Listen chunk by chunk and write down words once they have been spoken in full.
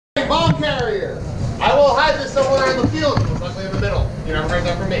Bomb carrier. I will hide this somewhere in the field. It's likely in the middle. You never heard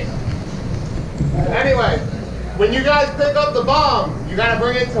that from me. Anyway, when you guys pick up the bomb, you gotta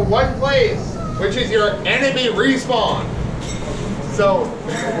bring it to one place, which is your enemy respawn. So,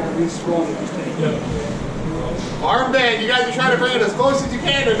 armband, you guys are trying to bring it as close as you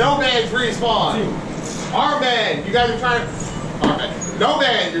can to no man's respawn. Armband, you guys are trying to, armband. No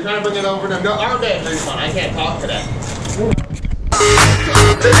man, you're trying to bring it over to no armband respawn. I can't talk today.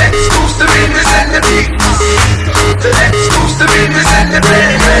 The next booster in this and the beat. The next booster in this and the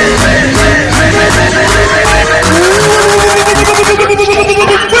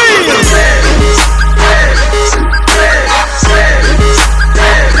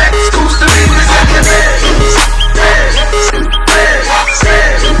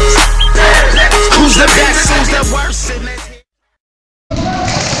who's the best, who's the worst?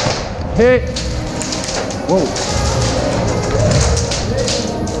 Hit. Whoa.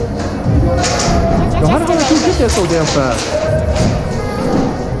 Yo, how the hell did you get there so damn fast?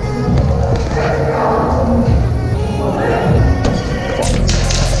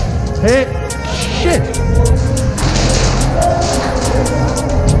 Hey, shit!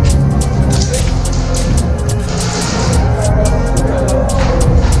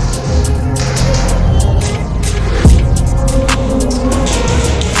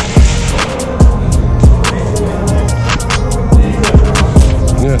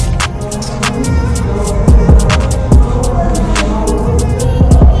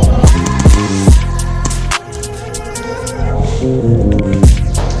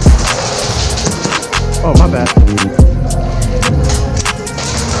 Oh, my bad.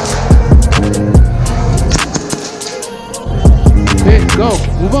 Hey, go,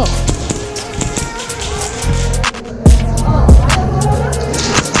 move up.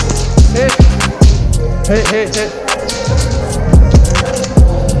 Hit.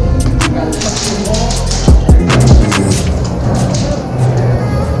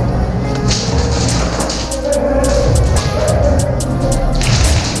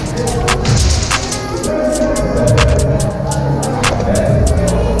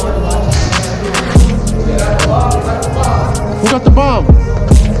 Who got the bomb?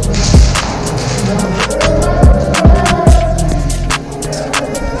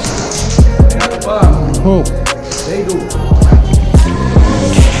 Who? They do.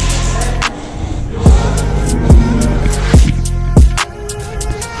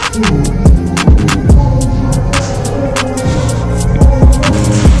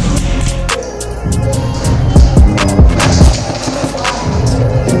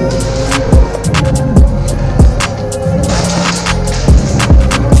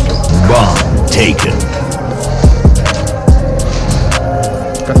 Taken.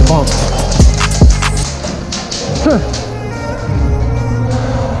 Got the bomb.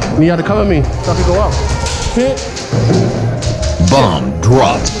 You gotta cover me so I can go out. Hit. Bomb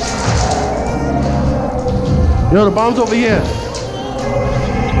dropped. Yo, the bomb's over here.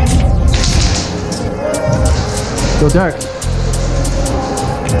 Yo, Derek.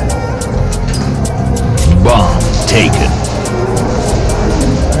 Bomb taken.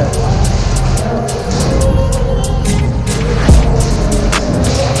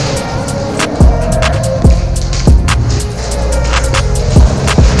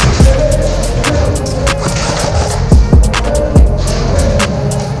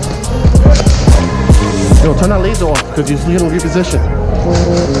 Yo, turn that laser off because you're gonna reposition.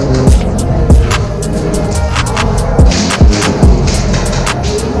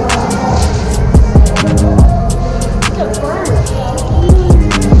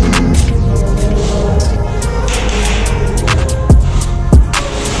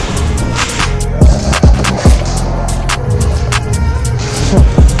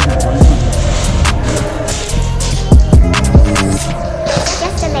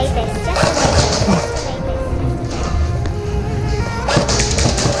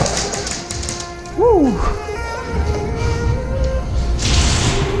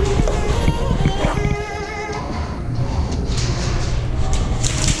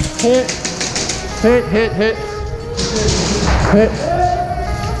 Hit.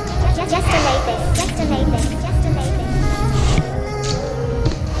 Just to make this.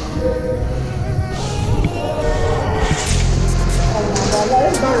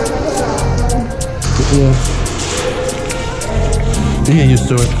 Yeah. You get used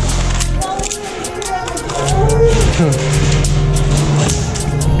to it.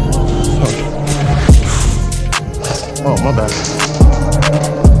 Oh, my bad.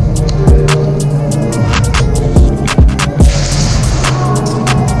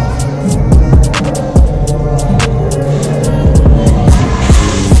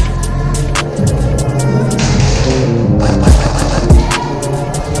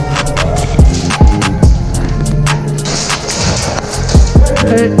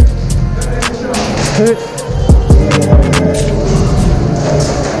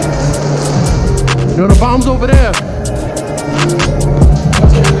 Yo, the bomb's over there.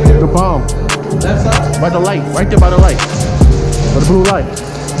 The bomb. Left side? By the light. Right there by the light. By the blue light.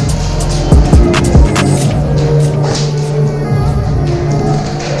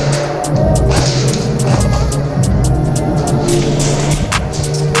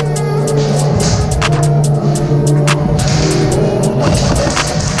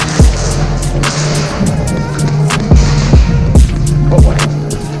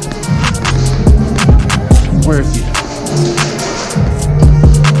 Where is he?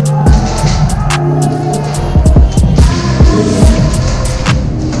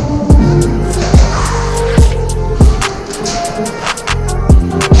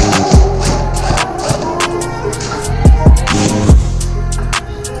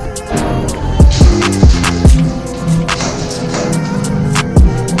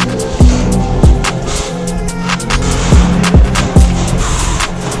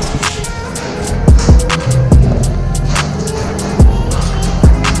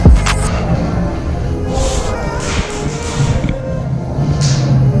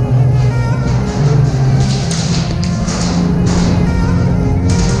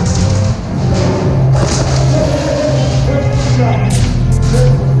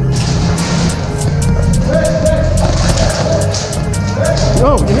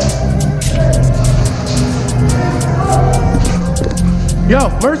 Yo,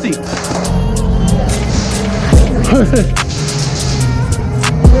 Mercy.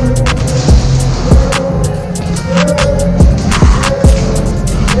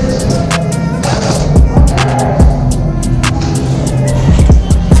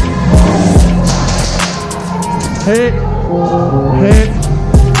 Hit.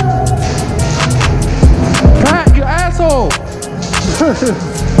 Pat, you asshole.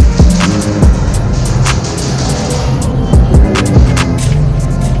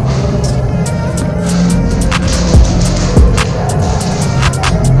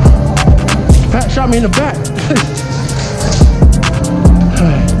 Pat shot me in the back.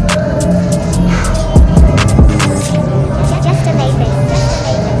 Just amazing.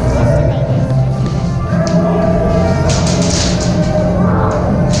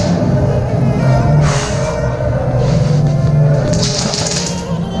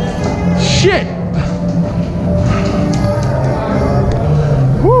 Shit.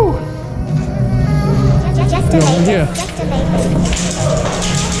 Woo. Just amazing. Yeah. Just amazing.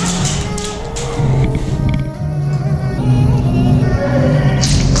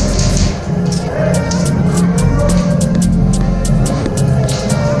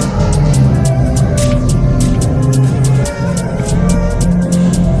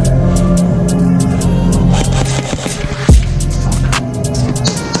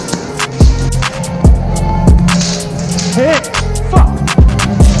 Hit. Fuck.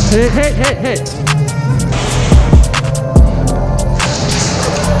 Hit.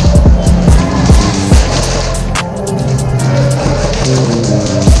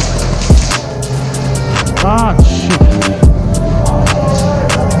 Ah, shit.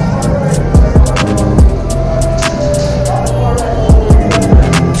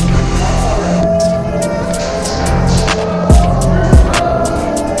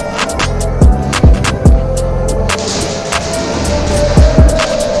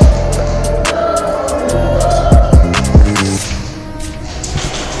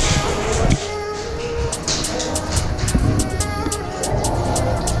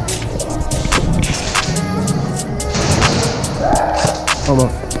 Hold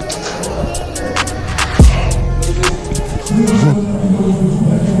on.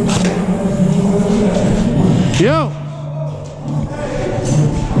 Yo.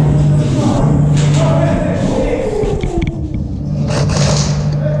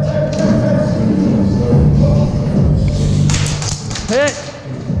 Hit.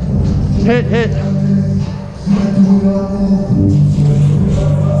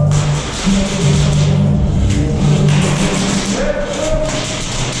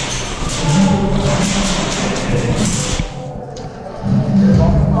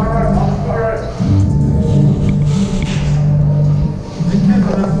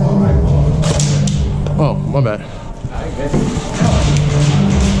 Oh, my bad.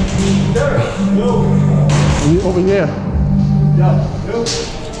 Over here.